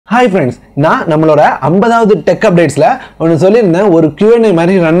Hi friends, நான் நம்மளோட 50வது tech அப்டேட்ஸ்ல ஒன்னு சொல்லிருந்தேன் ஒரு Q&A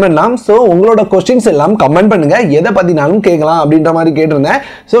மாதிரி ரன் பண்ணலாம். சோ உங்களோட क्वेश्चंस எல்லாம் கமெண்ட் பண்ணுங்க. எதை பத்தினாலும் கேட்கலாம் அப்படின்ற மாதிரி கேட்டிருந்தேன்.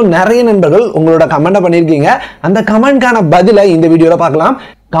 சோ நிறைய நண்பர்கள் உங்களோட கமெண்ட் பண்ணிருக்கீங்க. அந்த கமெண்ட்கான பதிலை இந்த வீடியோல பார்க்கலாம்.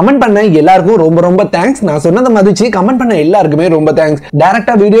 கமெண்ட் பண்ண எல்லாருக்கும் ரொம்ப தேங்க்ஸ். நான் சொன்னதை மதிச்சு கமெண்ட் பண்ண எல்லாருக்குமே ரொம்ப தேங்க்ஸ்.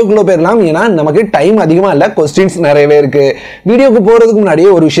 டைரக்டா வீடியோக்குள்ள போயிடலாம். ஏன்னா நமக்கு டைம் அதிகமா இல்ல, क्वेश्चंस நிறையவே இருக்கு. வீடியோக்கு போறதுக்கு முன்னாடி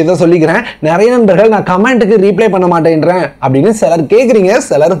ஒரு விஷயத்தை சொல்லிக்கிறேன். நிறைய நண்பர்கள் நான் கமெண்ட்டுக்கு ரீப்ளை பண்ண மாட்டேன்றேன் அப்படின்னு சிலர் கேக்குறீங்க,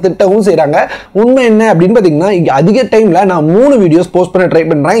 சிலர் திட்டவும் செய்றாங்க. உண்மை என்ன அப்படின்னு பாத்தீங்கன்னா அதிக டைம்ல நான் 3 வீடியோஸ் போஸ்ட் பண்ண ட்ரை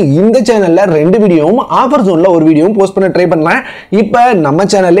பண்றேன். இந்த சேனல்ல 2 வீடியோவும் ஆஃபர் ஜோன்ல ஒரு வீடியோவும் போஸ்ட் பண்ண ட்ரை பண்றேன். இப்போ நம்ம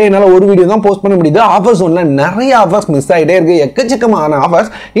சேனல்ல என்னால ஒரு வீடியோ தான் போஸ்ட் பண்ண முடியுது. ஆஃபர் ஜோன்ல நிறைய ஆஃபர்ஸ் மிஸ் ஆயிட்டே இருக்கு. எக்கச்சக்கமான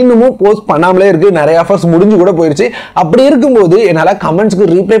ஆஃபர்ஸ் இன்னமும் போஸ்ட் பண்ணாமலே இருக்கு. நிறைய ஆஃபர்ஸ் முடிஞ்சு கூட போயிருச்சு. அப்படி இருக்கும்போது என்னால கமெண்ட்ஸ்க்கு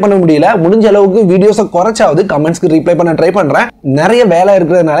ரீப்ளை பண்ண முடியல. முடிஞ்ச அளவுக்கு வீடியோஸை குறைச்சாவது கமெண்ட்ஸ்க்கு ரீப்ளை பண்ண ட்ரை பண்றேன். நிறைய வேலை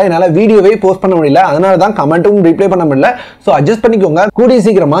இருக்கிறதுனால என்னால வீடியோவே போஸ்ட் பண்ண முடியல. அதனால தான் கமெண்ட்டும் ரீப்ளை பண்ண முடியல. சோ அட்ஜஸ்ட் பண்ணிக்கோங்க. கூடிய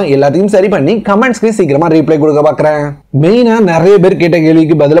சீக்கிரமா எல்லாத்தையும் சரி பண்ணி கமெண்ட்ஸ்க்கு சீக்கிரமா ரீப்ளை கொடுக்க பார்க்கறேன். மெயினா நிறைய பேர் கேட்ட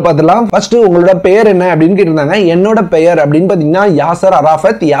கேள்விக்கு பதில பார்த்துடலாம். ஃபர்ஸ்ட் உங்களோட பெயர் என்ன அப்படின்னு கேட்டிருந்தாங்க. என்னோட பெயர் அப்படின்னு பாத்தீங்கன்னா யாசர்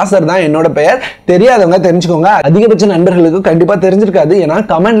அராஃபத். யாசர் தான் என்னோட பெயர். தெரியாதவங்க தெரிஞ்சுக்கோங்க. அதிகபட்ச நண்பர்களுக்கு கண்டிப்பா தெரிஞ்சிருக்காது. ஏன்னா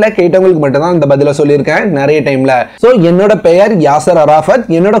கமெண்ட்ல கேட்டவங்களுக்கு மட்டும் தான் இந்த பதில சொல்லியிருக்கேன் நிறைய டைம்ல. சோ என்னோட பெயர் யாசர் அராஃபத்.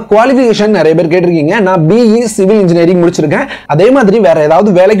 என்னோட குவாலிஃபிகேஷன் நிறைய பேர் கேட்டிருக்கீங்க. நான் BE சிவில் இன்ஜினியரிங் முடிச்சிருக்கேன். அதே மாதிரி வேற ஏதாவது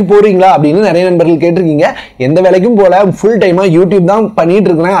வேலைக்கு போறீங்களா அப்படின்னு நிறைய நண்பர்கள் கேட்டிருக்கீங்க. எந்த வேலைக்கும் போல, ஃபுல் டைமா யூடியூப் தான் பண்ணிட்டு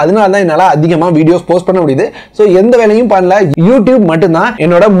இருக்கேன். அதனால தான் என்னால அதிகமா வீடியோஸ் போஸ்ட் பண்ண முடியுது. சோ எந்த வேலையும் பண்ணல, யூடியூப் மட்டும் தான்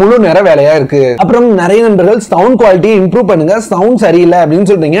என்னோட முழு நேர வேலையா இருக்கு. அப்புறம் நிறைய நண்பர்கள் சவுண்ட் குவாலிட்டி இம்ப்ரூவ் பண்ணுங்க, சவுண்ட் சரியில்லை அப்படின்னு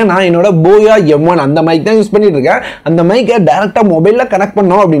சொல்றீங்க. நான் என்னோட போயா M1 அந்த மைக் தான் யூஸ் பண்ணிட்டு இருக்கேன். அந்த மைக்கை டைரக்டா மொபைல்ல கனெக்ட்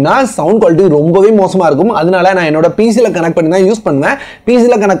பண்ணோம் அப்படின்னா சவுண்ட் குவாலிட்டி ரொம்பவே மோசமா இருக்கும். அதனால நான் என்னோட பிசில கனெக்ட் பண்ணி தான் யூஸ் பண்ணுவேன்.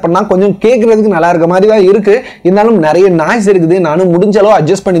 பிசில கனெக்ட் பண்ணா கொஞ்சம் கேட்கறதுக்கு நல்லா இருக்க மாதிரி தான் இருக்கு. இருந்தாலும் நிறைய நாய்ஸ் இருக்குது. நானும் முடிஞ்ச அளவு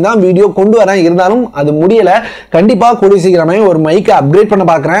அட்ஜஸ்ட் பண்ணி தான் வீடியோ கொண்டு வரேன். இருந்தாலும் அது முடியல. கண்டிப்பா கூடிய சீக்கிரமே ஒரு மைக்கை அப்கிரேட் பண்ண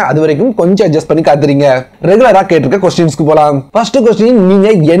பார்க்கறேன். அது வரைக்கும் கொஞ்சம் அட்ஜஸ்ட் பண்ணி காத்துறீங்க. ரெகுலரா கேட்டிருக்க क्वेश्चंसக்கு போலாம். ஃபர்ஸ்ட் क्वेश्चन, நீங்க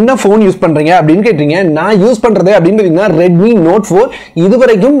என்ன போன் யூஸ் பண்றீங்க அப்படின்னு கேட்டீங்க. நான் யூஸ் பண்றது அப்படின்னு பாத்தீங்கன்னா Redmi Note 4.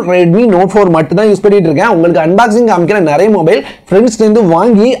 இதுவரைக்கும் Redmi Note 4 மட்டும் தான் யூஸ் பண்ணிட்டு இருக்கேன். உங்களுக்கு அன்பாக்சிங் காமிக்கிற நிறைய மொபைல் ஃப்ரெண்ட்ஸ்ல இருந்து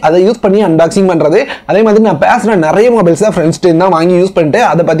வாங்கி அதை யூஸ் பண்ணி அன்பாக்சிங் பண்றது. அதே மாதிரி நான் பேசுற நிறைய மொபைல்ஸ் ஃப்ரெண்ட்ஸ்ல இருந்து தான் வாங்கி யூஸ் பண்ணிட்டு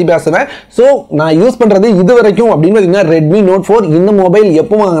அதை பத்தி பேசுவேன். சோ நான் யூஸ் பண்றது இதுவரைக்கும் அப்படின்னு பாத்தீங்கன்னா Redmi Note 4. இந்த மொபைல்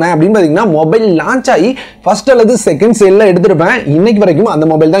எப்போ வாங்கினேன் அப்படின்னு பாத்தீங்கன்னா மொபைல் லான்ச் ஆகி ஃபர்ஸ்ட் அல்லது செகண்ட் சேல்ல எடுத்திருப்பேன். இன்னைக்கு வரைக்கும் அந்த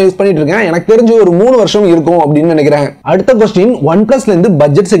மொபைல் தான் யூஸ் பண்ணிட்டு இருக்கேன். எனக்கு தெரிஞ்சு ஒரு 3 வருஷம் இருக்கும் அப்படின்னு நினைக்கிறேன். அடுத்த क्वेश्चन, OnePlusல இருந்து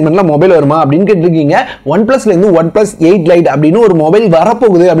பட்ஜெட் செக்மென்ட்ல மொபைல் வருமா அப்படின்னு கேட்டிருக்கீங்க. OnePlusல இருந்து OnePlus 8 Lite அப்படின்னு ஒரு மொபைல்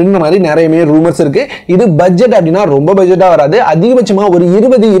வரப்போகுது அப்படின்ற மாதிரி நிறைய ரூமர்ஸ் இருக்கு. இது பட்ஜெட் அப்படின்னா ரொம்ப பட்ஜெட்டா வராது. அதிகபட்சமா ஒரு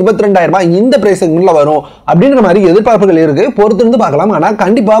 20-22,000 ரூபாய் இந்த பிரைஸ் செக்மென்ட்ல வரும் அப்படின்ற மாதிரி எதிர்பார்ப்புகள் இருக்கு. பொறுத்திருந்து பார்க்கலாம். ஆனா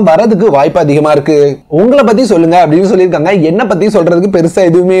கண்டிப்பா வரதுக்கு வாய்ப்பு அதிகமா இருக்கு. உங்களை பத்தி சொல்லுங்க அப்படின்னு சொல்லியிருக்காங்க. என்ன பத்தி சொல்றதுக்கு பெருசா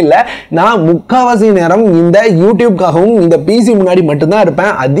எதுவுமே இல்ல. நான் முக்காவாசி நேரம் இந்த யூடியூப்காகவும் இந்த பிசி முன்னாடி மட்டும்தான்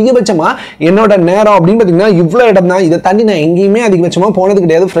இருப்பேன். அதிகபட்சமா என்னோட நேரம் அப்படின்னு பாத்தீங்கன்னா இவ்வளவு இடம் தான். இதை தாண்டி நான் எங்கேயுமே அதிகபட்சமா போனது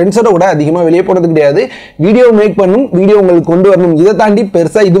கிடையாது. ஃப்ரெண்ட்ஸோட கூட அதிகமா வெளியே போனது கிடையாது. வீடியோ மேக் பண்ணும், வீடியோ உங்களுக்கு கொண்டு வரணும். இதை தாண்டி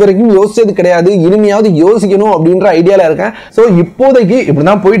பெருசா இதுவரைக்கும் யோசிச்சது கிடையாது. இனிமையாவது யோசிக்கணும் அப்படின்ற ஐடியால இருக்கேன். சோ இப்போதைக்கு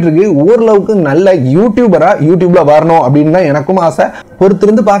இப்படிதான் போயிட்டு இருக்கு. ஓரளவுக்கு நல்ல யூடியூபரா யூடியூப்ல வரணும் அப்படின்னு தான் எனக்கும் ஆசை.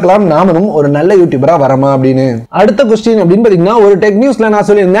 பொறுத்திருந்து பார்க்கலாம் நாமளும் ஒரு நல்ல யூடியூபரா வரமா அப்படின்னு. அடுத்த क्वेश्चन அப்படின்னு பாத்தீங்கன்னா ஒரு டெக் நியூஸ்ல நான்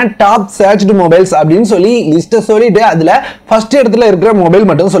சொல்லியிருந்தேன் டாப் சர்ச்டு மொபைல்ஸ் அப்படின்னு சொல்லி லிஸ்ட் சொல்லிட்டு அதுல ஃபர்ஸ்ட் இடத்துல இருக்கிற மொபைல்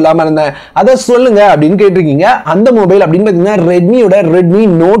மட்டும் சொல்லாம இருந்தேன். அதை சொல்லுங்க அப்படின்னு கேட்டிருக்கீங்க. அந்த மொபைல் அப்படின்னு பாத்தீங்கன்னா ரெட்மியோட Redmi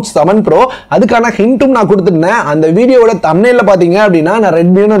Note 7 Pro. அதுக்கான ஹிண்ட்டும் நான் கொடுத்திருந்தேன். அந்த வீடியோவோட தம்ப்நெயில்ல பாத்தீங்க அப்படின்னா நான்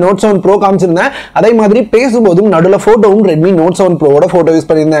ரெட்மியோட Note 7 Pro காமிச்சிருந்தேன். அதே மாதிரி பேசும்போதும் நடுவுல போட்டோவும் Redmi Note 7 Proவோட போட்டோ யூஸ்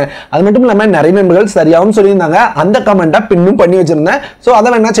பண்ணியிருந்தேன். அது மட்டும் இல்லாம நிறைய நண்பர்கள் சரியாவும் சொல்லியிருந்தாங்க. அந்த கமெண்ட்டை பின்னும் பண்ணி வச்சிருந்தேன். சோ அதை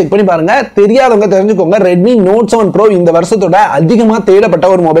வேணா செக் பண்ணி பாருங்க. தெரியாதவங்க தெரிஞ்சுக்கோங்க. Redmi Note 7 Pro இந்த வருஷத்தோட அதிகமா தேடப்பட்ட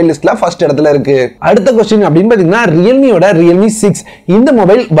ஒரு மொபைல் லிஸ்ட்ல ஃபர்ஸ்ட் இடத்துல இருக்கு. அடுத்த क्वेश्चन அப்படின்னு பாத்தீங்கன்னா Realmeயோட Realme 6 இந்த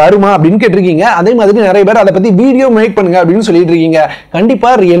மொபைல் வருமா அப்படின்னு கேட்டிருக்கீங்க. அதே மாதிரி நிறைய பேர் அதை பத்தி வீடியோ மேக் பண்ணுங்க அப்படின்னு சொல்லிட்டு இருக்கீங்க. கண்டிப்பா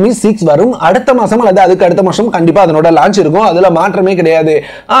Realme 6 வரும். அடுத்த மாசம் அல்லது அதுக்கு அடுத்த மாசம் கண்டிப்பா அதனோட லான்ச் இருக்கும். அதுல மாற்றமே கிடையாது.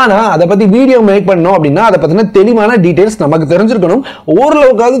 ஆனா அதை பத்தி வீடியோ மேக் பண்ணணும் அப்படின்னா அதை பத்தின தெளிவான டீடைல்ஸ் நமக்கு தெரிஞ்சிருக்கணும்.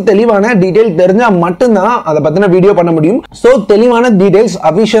 ஓரளவுக்காவது தெளிவான டீடைல் தெரிஞ்சா மட்டும்தான் அதை பத்தின வீடியோ பண்ண முடியும். சோ தெளிவான டீடைல்ஸ்,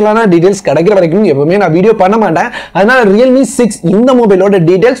 அபிஷியலான டீடைல்ஸ் கிடைக்கிற வரைக்கும் எப்பவுமே நான் வீடியோ பண்ண மாட்டேன். அதனால Realme 6 இந்த மொபைலோட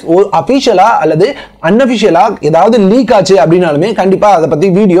டீடைல்ஸ் அபிஷியலா அல்லது அன்அபிஷியலா ஏதாவது லீக் ஆச்சு அப்படின்னாலுமே கண்டிப்பா அதை பத்தி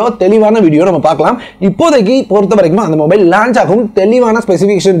வீடியோ, தெளிவான வீடியோ நம்ம பார்க்கலாம். இப்போதைக்கு பொறுத்த வரைக்கும் அந்த மொபைல் லான்ச் ஆகும். தெளிவான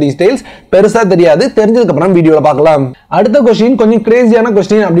ஸ்பெசிஃபிகேஷன் டீடைல்ஸ் பெருசா தெரியாது. தெரிஞ்சதுக்கு அப்புறம் வீடியோல பார்க்கலாம். அடுத்த क्वेश्चन கொஞ்சம் கிரேசியான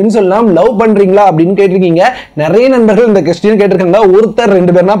क्वेश्चन அப்படின்னு சொல்லலாம். லவ் பண்றீங்களா அப்படின்னு கேட்டிருக்கீங்க. நிறைய நண்பர்கள் இந்த क्वेश्चन கேட்டிருக்காங்க. ஒருத்தர்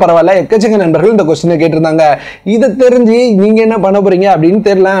 2 பேர்னா பரவாயில்ல, எக்கச்சக்க நண்பர்கள் இந்த क्वेश्चन கேட்டிருந்தாங்க. இதை தெரிஞ்சு நீங்க என்ன பண்ண போறீங்க அப்படின்னு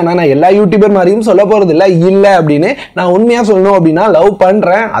தெரியல. ஆனா நான் எல்லா யூடியூபர் மாதிரியும் சொல்ல போறது இல்ல அப்படின்னு நான் உண்மையா சொல்லணும் அப்படின்னா லவ்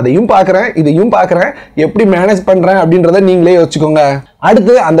பண்றேன், அதையும் பாக்குறேன், இதையும் பாக்குறேன். எப்படி மேனேஜ் பண்றேன் அப்படின்றத நீங்களே யோசிச்சுக்கோங்க.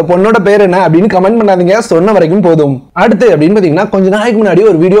 அடுத்து அந்த பொண்ணோட பேர் என்ன அப்படின்னு கமெண்ட் பண்ணாதீங்க, சொன்ன வரைக்கும் போதும். அடுத்து அப்படின்னு பாத்தீங்கன்னா கொஞ்ச நாளைக்கு முன்னாடி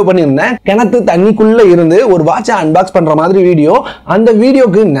ஒரு வீடியோ பண்ணியிருந்தேன், கிணத்து தண்ணிக்குள்ள இருந்து ஒரு வாட்சை அன்பாக்ஸ் பண்ற மாதிரி வீடியோ. அந்த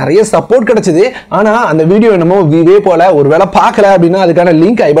வீடியோக்கு நிறைய சப்போர்ட் கிடைச்சது. ஆனா அந்த வீடியோ என்னமோ இதே போல ஒருவேளை பார்க்கல அப்படின்னா அதுக்கான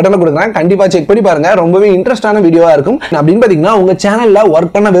லிங்க் ஐ பட்டன்ல கொடுக்குறேன், கண்டிப்பா செக் பண்ணி பாருங்க. ரொம்பவே இன்ட்ரெஸ்டான வீடியோவா இருக்கும். அப்படின்னு பாத்தீங்கன்னா உங்க சேனல்ல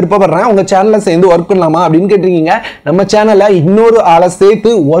ஒர்க் பண்ண விருப்பப்படுறேன், உங்க சேனல்ல சேர்ந்து ஒர்க் பண்ணலாமா அப்படின்னு கேட்டிருக்கீங்க. நம்ம சேனல்ல இன்னொரு ஆளை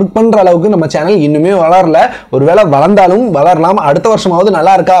சேர்த்து ஒர்க் பண்ற அளவுக்கு நம்ம சேனல் இன்னுமே வளரல. ஒருவேளை வளர்ந்தாலும் வளரலாம், அடுத்த வருஷமாவது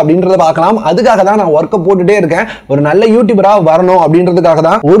நல்லா இருக்கா அப்படின்றத பார்க்கலாம். அதுக்காக தான் நான் ஒர்க்கை போட்டுட்டே இருக்கேன், ஒரு நல்ல யூடியூபரா வரணும் அப்படின்றதுக்காக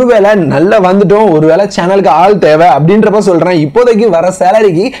தான். ஒருவேளை நல்லா வந்துட்டோம், ஒருவேளை சேனலுக்கு ஆள் தேவை அப்படின்றப்ப சொல்றேன், இப்போதைக்கு வர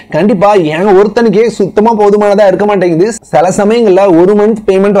சேலரிக்கு கண்டிப்பா என் ஒருத்தனுக்கே சுத்தமா போதுமானதா இருக்க மாட்டேங்குது. சில சமயங்கள்ல ஒரு மந்த்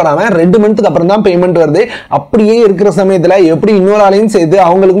பேமெண்ட் வராம 2 மந்த்துக்கு அப்புறம் தான் பேமெண்ட் வருது. அப்படியே இருக்கிற சமயத்துல எப்படி இன்னொரு ஆளையும் சேர்த்து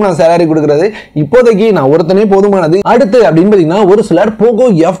அவங்களுக்கும் நான் சேலரி கொடுக்கறது? இப்போதைக்கு நான் ஒருத்தனே போதுமானது. அடுத்து அப்படின்னு பாத்தீங்கன்னா ஒரு சிலர் போகோ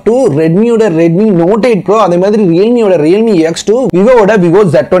F2, ரெட்மியோட ரெட்மி நோட் 8 ப்ரோ, அதே மாதிரி ரியல்மியோட ரியல்மி X2, விவோட விவோ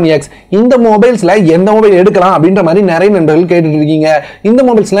Z1X, இந்த மொபைல்ஸ்ல எந்த மொபைல் எடுக்கலாம் அப்படின்ற மாதிரி நிறைய நண்பர்கள் கேட்டுட்டு இருக்கீங்க. இந்த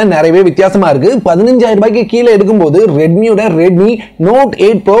மொபைல்ஸ்ல நிறையவே வித்தியாசமா இருக்கு. 15,000 ரூபாய்க்கு கீழே எடுக்கும்போது ரெட்மியோட ரெட்மி நோட்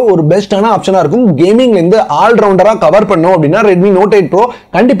 8 ப்ரோ ஒரு பெஸ்டான ஆப்ஷனா இருக்கும். கேமிங்ல இருந்து ஆல் ரவுண்டரா கவர் பண்ணும் அப்படின்னா ரெட்மி நோட் 8 ப்ரோ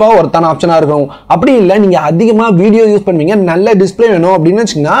கண்டிப்பா ஒருத்தான ஆப்ஷனா இருக்கும். அப்படி இல்ல நீங்க அதிகமா வீடியோ யூஸ் பண்ணுவீங்க, நல்ல டிஸ்பிளே வேணும் அப்படின்னு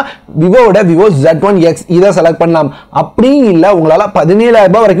வச்சீங்கன்னா விவோட விவோ Z1X இதை செலக்ட் பண்ணலாம். அப்படி இல்ல உங்களால 17,000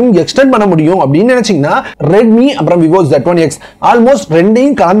 ரூபாய் வரைக்கும் எக்ஸ்டெண்ட் பண்ண முடியும் அப்படின்னு நினைச்சீங்கன்னா ரெட்மி அப்புறம் விவோ Z1X ஆல்மோஸ்ட்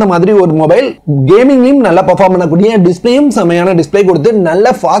ரெண்டையும் கலந்த மாதிரி ஒரு மொபைல். கேமிங்லயும் நல்லா பெர்ஃபார்ம் பண்ணக்கூடிய, டிஸ்பிளேயும் செமையான டிஸ்பிளே கொடுத்து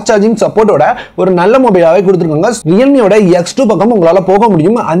நல்ல ஃபாஸ்ட் சார்ஜிங் சப்போர்ட்டோட ஒரு நல்ல மொபைலாவே கொடுத்துருக்காங்க. ரியல்மியோட X2 பக்கம் உங்களால போக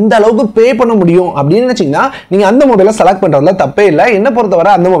முடியும், அந்த அளவுக்கு பே பண்ண முடியும் அப்படின்னு நினைச்சீங்கன்னா நீங்க அந்த மொபைலை செலக்ட் பண்றதுல தப்பே இல்லை. என்ன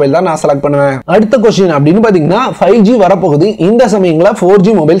பொறுத்தவரை அந்த மொபைல் தான் நான் செலக்ட் பண்ணுவேன். அடுத்த கொஸ்டின் அப்படின்னு பாத்தீங்கன்னா 5G வரப்போகுது, இந்த சமயங்கள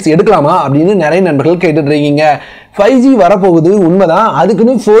 4G மொபைல்ஸ் எடுக்கலாமா அப்படின்னு நிறைய நண்பர்கள் கேட்டுட்டு இருக்கீங்க. 5G வரப்போகுது உண்மைதான்,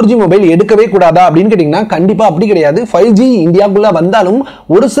 அதுக்குன்னு 4G மொபைல் எடுக்கவே கூடாதா அப்படின்னு கேட்டீங்கன்னா கண்டிப்பா அப்படி கிடையாது. 5G இந்தியாவுக்குள்ள வந்தாலும்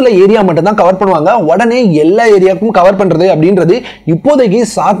ஒரு சில ஏரியா மட்டும் தான் கவர் பண்ணுவாங்க, உடனே எல்லா ஏரியாவுக்கும் கவர் பண்றது அப்படின்றது இப்போதைக்கு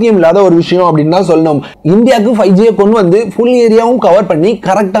சாத்தியம் இல்லாத ஒரு விஷயம் அப்படின்னு தான் சொல்லணும். இந்தியாவுக்கு 5G கொண்டு வந்து ஃபுல் ஏரியாவும் கவர் பண்ணி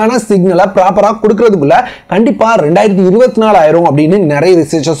கரெக்டான சிக்னலை ப்ராப்பரா கொடுக்கறதுக்குள்ள கண்டிப்பா 2024 ஆயிரும் அப்படின்னு நிறைய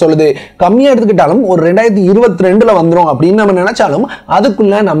ரிசர்ச்சர் சொல்லுது. கம்மியா எடுத்துக்கிட்டாலும் ஒரு 2022ல வந்துரும் அப்படின்னு நம்ம நினைச்சாலும்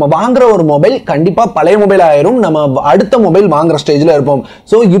அதுக்குள்ள நம்ம வாங்குற ஒரு மொபைல் கண்டிப்பா பழைய மொபைல் ஆயிரும், நம்ம அடுத்த மொபைல் வாங்குற ஸ்டேஜ்ல இருப்போம்.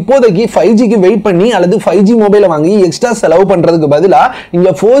 சோ இப்போதைக்கு 5Gக்கு வெயிட் பண்ணி அல்லது 5G மொபைலை வாங்கி எக்ஸ்ட்ரா செலவு பண்றதுக்கு பதிலா நீங்க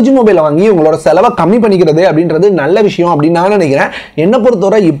 4G மொபைலை வாங்கி உங்களோட செலவை கம்மி பண்ணிக்கிறது அப்படின்றது நல்ல விஷயம் அப்படின்னு நான் நினைக்கிறேன். என்ன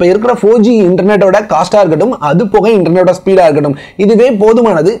பொறுத்தவரை இப்ப இருக்கிற 4G இன்டர்நெட்டோட காஸ்டா இருக்கட்டும், அது போக இன்டர்நெட்டோட ஸ்பீடா இருக்கட்டும், இதுவே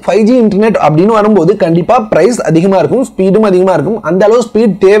போதுமானது. 5G இன்டர்நெட் அப்படின்னு வரும்போது கண்டிப்பா பிரைஸ் அதிகமா இருக்கும், ஸ்பீடும் அதிகமா இருக்கும். அந்த அளவு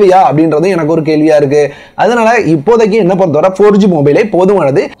ஸ்பீட் தேவையா அப்படின்றது எனக்கு ஒரு கேள்வியா இருக்கு. அதனால இப்போதைக்கு என்ன பொறுத்தவரை 4G மொபைலே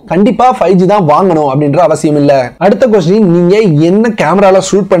போதுமானது, கண்டிப்பா 5G தான் வாங்கணும் அப்படின்ற அவசியம் இல்ல. அடுத்த क्वेश्चन, நீங்க என்ன கேமரால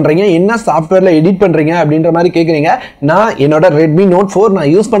ஷூட் பண்றீங்க, என்ன சாஃப்ட்வேர்ல எடிட் பண்றீங்க அப்படின்ற மாதிரி கேக்குறீங்க. நான் என்னோட Redmi Note 4 நான்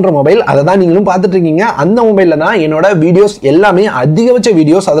யூஸ் பண்ற மொபைல், அதை தான் நீங்களும் பார்த்துட்டு இருக்கீங்க. அந்த மொபைல்ல தான் என்னோட வீடியோஸ் எல்லாமே அதிகபட்ச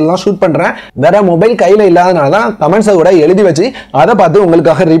வீடியோஸ் அதில் தான் ஷூட் பண்றேன். வேற மொபைல் கையில இல்லாதனால தான் கமெண்ட்ஸை கூட எழுதி வச்சு அதை பார்த்து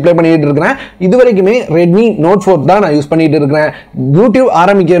உங்களுக்காக ரீப்ளை பண்ணிட்டு இருக்கிறேன். இது வரைக்குமே Redmi Note 4 தான் நான் யூஸ் பண்ணிட்டு இருக்கிறேன். யூடியூப்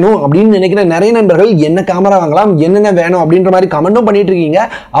ஆரம்பிக்கணும் அப்படின்னு நினைக்கிற நிறைய நண்பர்கள் என்ன கேமரா வாங்கலாம், என்னென்ன வேணும் அப்படின்ற மாதிரி கமெண்ட்டும் பண்ணிட்டு இருக்கீங்க.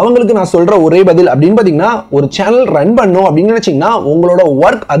 அவங்களுக்கு நான் சொல்ற ஒரே பதில் அப்படின்னு பாத்தீங்கன்னா, ஒரு சேனல் ரன் பண்ணும் அப்படின்னு நினைச்சீங்கன்னா உங்களோட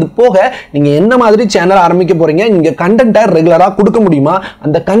ஒர்க் அது போக நீங்க என்ன மாதிரி சேனல் ஆரம்பிக்க போறீங்க, நீங்க கண்டென்ட்டை ரெகுலரா கொடுக்க முடியுமா,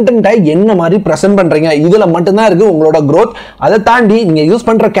 அந்த கண்டென்ட்டை என்ன மாதிரி பிரசன்ட் பண்றீங்க, இதுல மட்டும்தான் இருக்கு உங்களோட growth. அதை தாண்டி நீங்க யூஸ்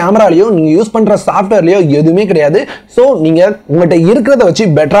பண்ற கேமராலயோ நீங்க யூஸ் பண்ற சாஃப்ட்வேர்லயோ எதுவுமே கிடையாது. சோ நீங்க உங்கள்கிட்ட இருக்கிறத வச்சு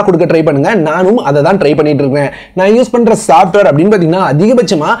பெட்டரா கொடுக்க ட்ரை பண்ணுங்க. நானும் அதை தான் ட்ரை பண்ணிட்டு இருக்கேன். நான் யூஸ் பண்ற சாஃப்ட்வேர் அப்படின்னு பாத்தீங்கன்னா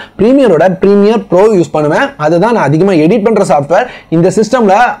அதிகபட்சமா பிரீமியரோட பிரீமியர் ப்ரோ யூஸ் பண்ணுவேன். அதுதான் நான் அதிகமா எடிட் பண்ற சாஃப்ட்வேர். இந்த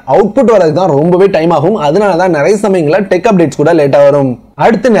சிஸ்டம்ல அவுட்புட் வரதுக்கு தான் ரொம்பவே டைம் ஆகும். அதனால தான் நிறைய சமயங்களில் டெக் அப்டேட்ஸ் கூட லேட்டா வரும்.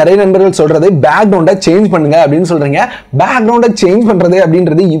 அடுத்து நிறைய நண்பர்கள் சொல்றது பேக்ரவுண்டை சேஞ்ச் பண்ணுங்க அப்படின்னு சொல்றீங்க. பேக்ரவுண்டை சேஞ்ச் பண்றது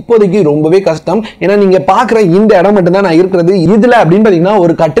அப்படின்றது இப்போதைக்கு ரொம்பவே கஷ்டம். ஏன்னா நீங்க பாக்குற இந்த இடம் மட்டும் தான் நான் இருக்கிறது. இதுல அப்படின்னு பாத்தீங்கன்னா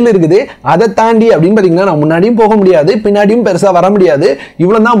ஒரு கட்டில் இருக்குது. அதை தாண்டி அப்படின்னு பாத்தீங்கன்னா நான் முன்னாடியும் போக முடியாது, பின்னாடியும் பெருசா வர முடியாது.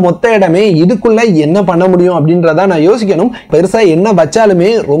 இவ்வளவுதான் மொத்த இடமே. இதுக்குள்ள என்ன பண்ண முடியும் அப்படின்றத நான் யோசிக்கணும். பெருசா என்ன வச்சாலுமே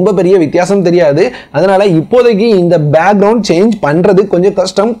ரொம்ப பெரிய வித்தியாசம் தெரியாது. அதனால இப்போதைக்கு இந்த பேக்ரவுண்ட் சேஞ்ச் பண்றது கொஞ்சம்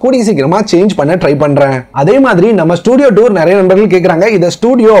கஷ்டம். கூடிய சீக்கிரமா சேஞ்ச் பண்ண ட்ரை பண்றேன். அதே மாதிரி நம்ம ஸ்டுடியோ டூர் நிறைய நண்பர்கள் கேட்கறாங்க. இத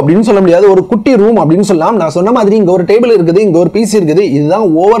ஸ்டுடியோ அப்படின்னு சொல்ல முடியாது, ஒரு குட்டி ரூம் அப்படின்னு சொல்லலாம். நான் சொன்ன மாதிரி இங்க ஒரு டேபிள் இருக்குது, இங்க ஒரு பிசி இருக்குது. இதுதான்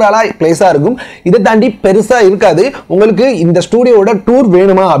ஓவராலா பிளேஸா இருக்கும். இதை தாண்டி பெருசா இருக்காது. உங்களுக்கு இந்த ஸ்டுடியோட டூர்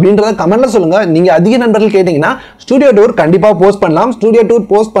வேணுமா அப்படின்றத கமெண்ட்ல சொல்லுங்க. நீங்க அதிக நண்பர்கள் கேட்டீங்கன்னா ஸ்டுடியோ டூர் கண்டிப்பா போஸ்ட் பண்ணலாம். ஸ்டுடியோ டூர்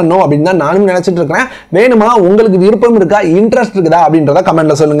போஸ்ட் பண்ணோம் அப்படின்னு தான் நானும் நினைச்சிட்டு இருக்கேன். வேணுமா, உங்களுக்கு விருப்பம் இருக்கா, இன்ட்ரெஸ்ட் இருக்குதா அப்படின்றத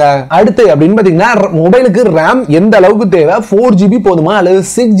கமெண்ட்ல சொல்லுங்க. அடுத்து அப்படின்னு பாத்தீங்கன்னா மொபைலுக்கு ரேம் எந்த அளவுக்கு தேவை, 4GB போதுமா அல்லது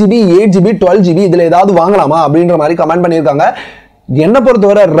 6GB 8GB 12GB இதுல ஏதாவது வாங்கலாமா அப்படின்ற மாதிரி கமெண்ட் பண்ணிருக்காங்க. என்ன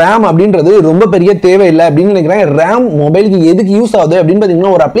பொறுத்தவரை RAM அப்படின்றது ரொம்ப பெரிய தேவை இல்லை அப்படின்னு நினைக்கிறேன். RAM மொபைலுக்கு எதுக்கு யூஸ் ஆகுது அப்படின்னு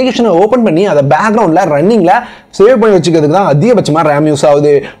பார்த்தீங்கன்னா ஒரு அப்ளிகேஷனை ஓப்பன் பண்ணி அதை பேக்ரவுண்ட்ல ரன்னிங்ல சேவ் பண்ணி வச்சுக்கிறதுக்கு தான் அதிகபட்சமாக RAM யூஸ்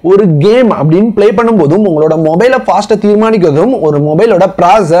ஆகுது. ஒரு கேம் அப்படின்னு ப்ளே பண்ணும்போதும் உங்களோட மொபைலை ஃபாஸ்ட்டாக தீர்மானிக்கிறதும் ஒரு மொபைலோட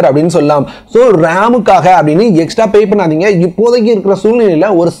ப்ராசஸர் அப்படின்னு சொல்லலாம். ஸோ ரேமுக்காக அப்படின்னு எக்ஸ்ட்ரா பே பண்ணாதீங்க. இப்போதைக்கு இருக்கிற சூழ்நிலையில்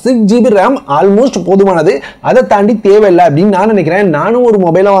ஒரு 6GB RAM ஆல்மோஸ்ட் போதுமானது. அதை தாண்டி தேவையில்லை அப்படின்னு நான் நினைக்கிறேன். நானும் ஒரு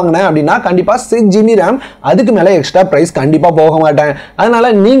மொபைலை வாங்கினேன் அப்படின்னா கண்டிப்பாக 6GB RAM, அதுக்கு மேலே எக்ஸ்ட்ரா ப்ரைஸ் கண்டிப்பாக போக மாட்டேன். அதனால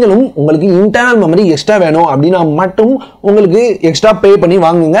நீங்களும் உங்களுக்கு இன்டர்னல் மெமரி எக்ஸ்ட்ரா வேணும் அப்படின்னா மட்டும் உங்களுக்கு எக்ஸ்ட்ரா பே பண்ணி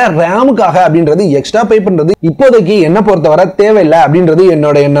வாங்குங்க. ரேமுக்காக அப்படின்றது எக்ஸ்ட்ரா பே பண்றது இப்போதைக்கு என்ன பொறுத்தவரை தேவையில்லை அப்படின்றது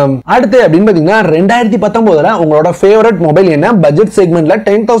என்னோட எண்ணம். அடுத்து அப்படின்னு பாத்தீங்கன்னா 2019 உங்களோட ஃபேவரட் மொபைல் என்ன, பட்ஜெட் செக்மெண்ட்ல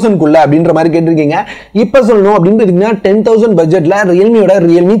 10,000 குள்ள அப்படின்ற மாதிரி கேட்டிருக்கீங்க. இப்ப சொல்லணும் அப்படின்னு பாத்தீங்கன்னா 10,000 பட்ஜெட்ல ரியல்மியோட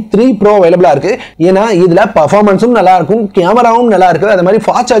Realme 3 Pro அவைலபிளா இருக்கு. ஏன்னா இதுல பர்ஃபார்மன்ஸும் நல்லா இருக்கும், கேமராவும் நல்லா இருக்கு, அதே மாதிரி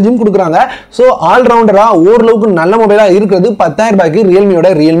ஃபாஸ்ட் சார்ஜிங் கொடுக்குறாங்க. ஸோ ஆல்ரவுண்டரா ஓரளவுக்கு நல்ல மொபைலா இருக்கிறது 10,000 ரூபாய்க்கு ரியல்மியோட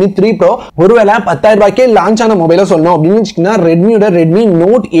Realme 3 Pro. ஒருவேளை 10,000 ரூபாய்க்கு லான்ச் ஆன மொபைலை சொல்லணும் அப்படின்னு வச்சுக்கிங்கன்னா ரெட்மியோட Redmi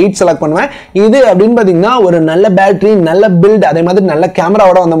Note 8 செலக்ட் பண்ணுவேன். இது அப்படின்னு பாத்தீங்கன்னா ஒரு நல்ல பேட்டரி, நல்ல பில்ட், அதே மாதிரி நல்ல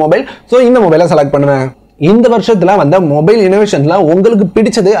கேமராவோட வந்த மொபைல். ஸோ இந்த மொபைலை செலக்ட் பண்ணுவேன். இந்த வருஷத்துல வந்த மொபைல் இனோவேஷன்ல உங்களுக்கு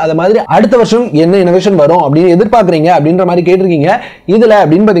பிடிச்சது, அது மாதிரி அடுத்த வருஷம் என்ன இனோவேஷன் வரும் அப்படின்னு எதிர்பார்க்குறீங்க அப்படின்ற மாதிரி கேட்டிருக்கீங்க. இதுல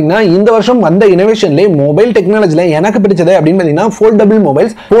அப்படின்னு பாத்தீங்கன்னா இந்த வருஷம் வந்த இனோவேஷன்ல மொபைல் டெக்னாலஜில எனக்கு பிடிச்சது அப்படின்னு பாத்தீங்கன்னா ஃபோல்டபிள்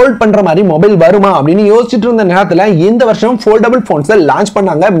மொபைல்ஸ். ஃபோல்ட் பண்ற மாதிரி மொபைல் வருமா அப்படின்னு யோசிச்சுட்டு இருந்த நேரத்துல இந்த வருஷம் ஃபோல்டபிள் போன்ஸ் லான்ச்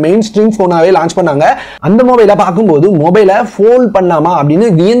பண்ணாங்க. மெயின் ஸ்ட்ரீம் போனாவே லான்ச் பண்ணாங்க. அந்த மொபைலை பார்க்கும்போது மொபைலை ஃபோல்ட் பண்ணலாமா அப்படின்னு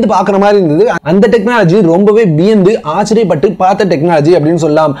வியந்து பார்க்குற மாதிரி இருந்தது. அந்த டெக்னாலஜி ரொம்பவே வியந்து ஆச்சரியப்பட்டு பார்த்த டெக்னாலஜி அப்படின்னு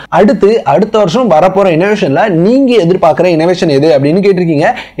சொல்லலாம். அடுத்த வருஷம் வரப்போற நீங்க எதிர்பார்க்கிற இனோவேஷன் எது அப்படின்னு கேட்டிருக்கீங்க.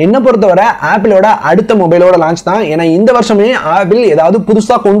 என்ன பொறுத்தவரை ஆப்பிளோட அடுத்த மொபைலோட லான்ச் தான். ஏன்னா இந்த வருஷமே ஆப்பிள் ஏதாவது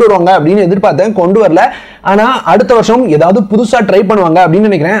புதுசா கொண்டு வருவாங்க அப்படின்னு எதிர்பார்த்தேன், கொண்டு வரல. ஆனா அடுத்த வருஷம் ஏதாவது புதுசா ட்ரை பண்ணுவாங்க அப்படின்னு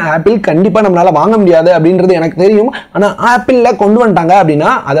நினைக்கிறேன். ஆப்பிள் கண்டிப்பா நம்மளால வாங்க முடியாது அப்படின்றது எனக்கு தெரியும். ஆனா ஆப்பிள்ல கொண்டு வந்துட்டாங்க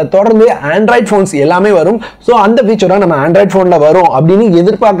அப்படின்னா அதை தொடர்ந்து ஆண்ட்ராய்ட் போன்ஸ் எல்லாமே வரும். ஸோ அந்த ஃபீச்சரை நம்ம ஆண்ட்ராய்ட் போன்ல வரும் அப்படின்னு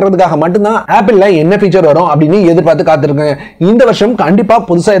எதிர்பார்க்கறதுக்காக மட்டும்தான் ஆப்பிள்ல என்ன ஃபீச்சர் வரும் அப்படின்னு எதிர்பார்த்து காத்திருக்கேன். இந்த வருஷம் கண்டிப்பா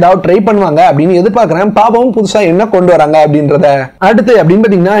புதுசா ஏதாவது ட்ரை பண்ணுவாங்க அப்படின்னு எதிர்பார்க்கிறேன். பாப்போம் புதுசா என்ன கொண்டு வராங்க அப்படின்றத. அடுத்து அப்படின்னு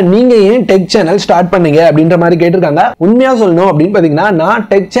பாத்தீங்கன்னா நீங்க ஏன் டெக் சேனல் ஸ்டார்ட் பண்ணீங்க அப்படின்ற மாதிரி கேட்டிருக்காங்க. உண்மையா சொல்லணும் அப்படின்னு பாத்தீங்கன்னா நான்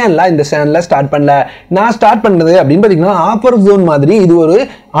டெக் சேனல்ல இந்த சேனல்ல ஸ்டார்ட் பண்ணல. நான் ஸ்டார்ட் பண்ணது அப்படின்னு பாத்தீங்கன்னா ஆஃபர் ஜோன் மாதிரி இது ஒரு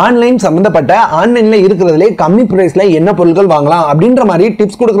ஆன்லைன் சம்பந்தப்பட்ட ஆன்லைன்ல இருக்கிறதுலே கம்மி பிரைஸ்ல என்ன பொருட்கள் வாங்கலாம் அப்படின்ற மாதிரி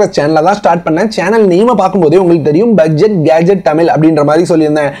டிப்ஸ் கொடுக்குற சேனல்ல தான் ஸ்டார்ட் பண்ணேன். சேனல் நேம பார்க்கும்போதே உங்களுக்கு தெரியும், பட்ஜெட் கேஜெட் தமிழ் அப்படின்ற மாதிரி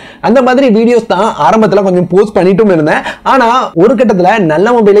சொல்லியிருந்தேன். அந்த மாதிரி வீடியோஸ் தான் ஆரம்பத்தில் கொஞ்சம் போஸ்ட் பண்ணிட்டும் இருந்தேன். ஆனா ஒரு கட்டத்தில் நல்ல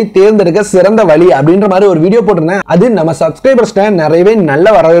மொபைலை தேர்ந்தெடுக்க சிறந்த வழி அப்படின்ற மாதிரி ஒரு வீடியோ போட்டிருந்தேன். அது நம்ம சப்ஸ்கிரைபர்ஸ்ட நிறையவே நல்ல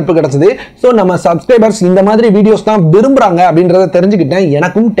வரவேற்பு கிடைச்சது. ஸோ நம்ம சப்ஸ்கிரைபர்ஸ் இந்த மாதிரி வீடியோஸ் தான் விரும்புறாங்க அப்படின்றத தெரிஞ்சுக்கிட்டேன்.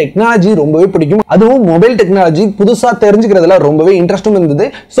 எனக்கும் டெக்னாலஜி ரொம்பவே பிடிக்கும், அதுவும் மொபைல் டெக்னாலஜி புதுசா தெரிஞ்சுக்கிறதுல ரொம்பவே இன்ட்ரெஸ்டும் இருந்தது.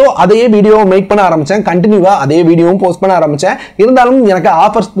 சோ அதே வீடியோ மேக் பண்ண ஆரம்பிச்சேன். கண்டினியூவா அதே வீடியோவும் போஸ்ட் பண்ண ஆரம்பிச்சேன். இருந்தாலும் எனக்கு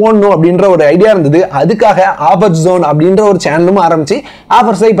ஆஃபர்ஸ் போடணும் அப்படின்ற ஒரு ஐடியா இருந்தது. அதுக்காக ஆஃபர் ஜோன் அப்படின்ற ஒரு சேனலும் ஆரம்பிச்சு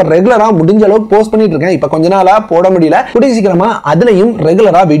ஆஃபர்ஸை இப்ப ரெகுலரா முடிஞ்ச அளவுக்கு போஸ்ட் பண்ணிட்டு இருக்கேன். இப்ப கொஞ்ச நாளா போட முடியல, கூடிய சீக்கிரமா அதுலயும்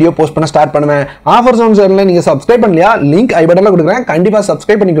ரெகுலரா வீடியோ போஸ்ட் பண்ண ஸ்டார்ட் பண்ணுவேன். ஆஃபர் ஜோன் சேனல்ல நீங்க சப்ஸ்கிரைப் பண்ணலையா, லிங்க் ஐ பட்டன்ல கொடுக்குறேன், கண்டிப்பா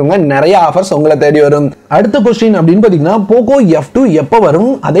சப்ஸ்கிரைப் பண்ணிக்கோங்க. நிறைய ஆஃபர்ஸ் உங்களை தேடி வரும். அடுத்த क्वेश्चन அப்படின்னு பாத்தீங்கன்னா போகோ F2 எப்ப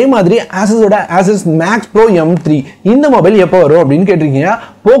வரும், அதே மாதிரி ஆசஸோட ஆசஸ் மேக்ஸ் ப்ரோ M3 இந்த மொபைல் எப்ப வரும் அப்படின்னு கேட்டிருக்கீங்க.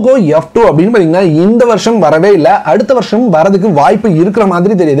 போகோ F2 அப்படின்னு பாத்தீங்கன்னா இந்த வருஷம் வரவே இல்லை, அடுத்த வருஷம் வரதுக்கு வாய்ப்பு இருக்கிற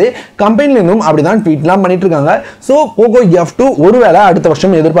மாதிரி தெரியுது. கம்பெனில இருந்தும் அப்படிதான் ட்வீட்லாம் பண்ணிட்டு இருக்காங்க. சோ போகோ F2 ஒருவேளை அடுத்த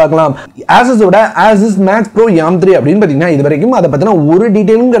வருஷம் எதிர்பார்க்கலாம். ஆசஸோட ஆசஸ் மேக்ஸ் ப்ரோ M3 அப்படின்னு பாத்தீங்கன்னா இது வரைக்கும் அதை பத்தின ஒரு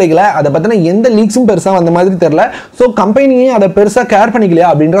டீடைலும் கிடைக்கல, அதை பத்தின எந்த லீக்ஸும் பெருசா வந்த மாதிரி தெரியல. சோ கம்பெனியே அதை பெருசா கேர் பண்ணிக்கலையா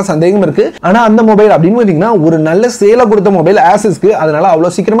அப்படின்ற சந்தேகம் இருக்கு. ஆனா அந்த மொபைல் அப்படின்னு பாத்தீங்கன்னா ஒரு நல்ல சேல கொடுத்த மொபைல் ஆசஸ்க்கு, அதனால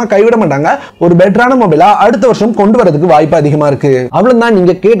அவ்வளவு சீக்கிரமா கைவிட மாட்டாங்க. ஒரு பெட்டரான மொபைலா அடுத்த வருஷம் கொண்டு வரதுக்கு வாய்ப்பு அதிகமா இருக்கு. அவ்வளவுதான் நீங்க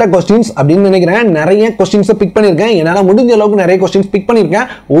கேட்ட क्वेश्चंस அப்படின்னு நினைக்கிறேன். நிறைய क्वेश्चंस பிக் பண்ணிருக்கேன். என்னால முடிஞ்ச அளவுக்கு நிறைய क्वेश्चंस பிக் பண்ணிருக்கேன்.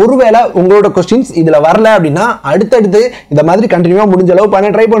 ஒருவேளை உங்களோட क्वेश्चंस இதுல வரல அப்படின்னா அடுத்தடுத்து இந்த மாதிரி கண்டினியூவா முடிஞ்ச அளவு பண்ண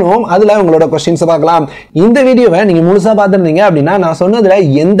ட்ரை பண்ணுவோம். அதுல உங்களோட क्वेश्चंस பார்க்கலாம். இந்த வீடியோவை நீங்க முழுசா பார்த்திருந்தீங்க அப்படின்னா நான் சொன்னதுல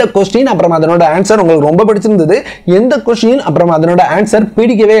எந்த क्वेश्चन அப்புறம் அதனோட ஆன்சர் உங்களுக்கு ரொம்ப பிடிச்சிருந்தது, எந்த क्वेश्चन அப்புறம் அதனோட ஆன்சர்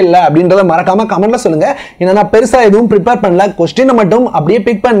பிடிக்கவே இல்லை அப்படின்றத மறக்காம கமெண்ட்ல சொல்லுங்க. ஏன்னா நான் பெருசா எதுவும் ப்ரிப்பேர் பண்ணல, क्वेश्चन மட்டும் அப்படியே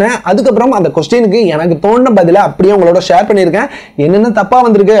பிக் பண்ணேன். அதுக்கப்புறம் அந்த क्वेश्चनக்கு எனக்கு தோணுன பதில அப்படியே உங்களோட ஷேர் பண்ணிருக்கேன். என்னென்ன தப்பா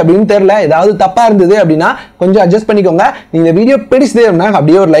வந்திருக்கு அப்படின்னு தெரியல, ஏதாவது தப்பா இருந்தது அப்படின்னா கொஞ்சம் அட்ஜஸ்ட் பண்ணிக்கோங்க. இந்த வீடியோ பிடிச்சதே அப்படின்னா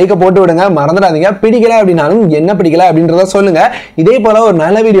அப்படியே ஒரு லைக்கை போட்டு விடுங்க, மறந்துடாதீங்க. பிடிக்கல அப்படின்னாலும் என்ன பிடிக்கல அப்படின்றத சொல்லுங்க. இதே போல ஒரு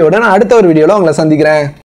நல்ல வீடியோட நான் அடுத்த ஒரு வீடியோல உங்களை சந்திக்கிறேன்.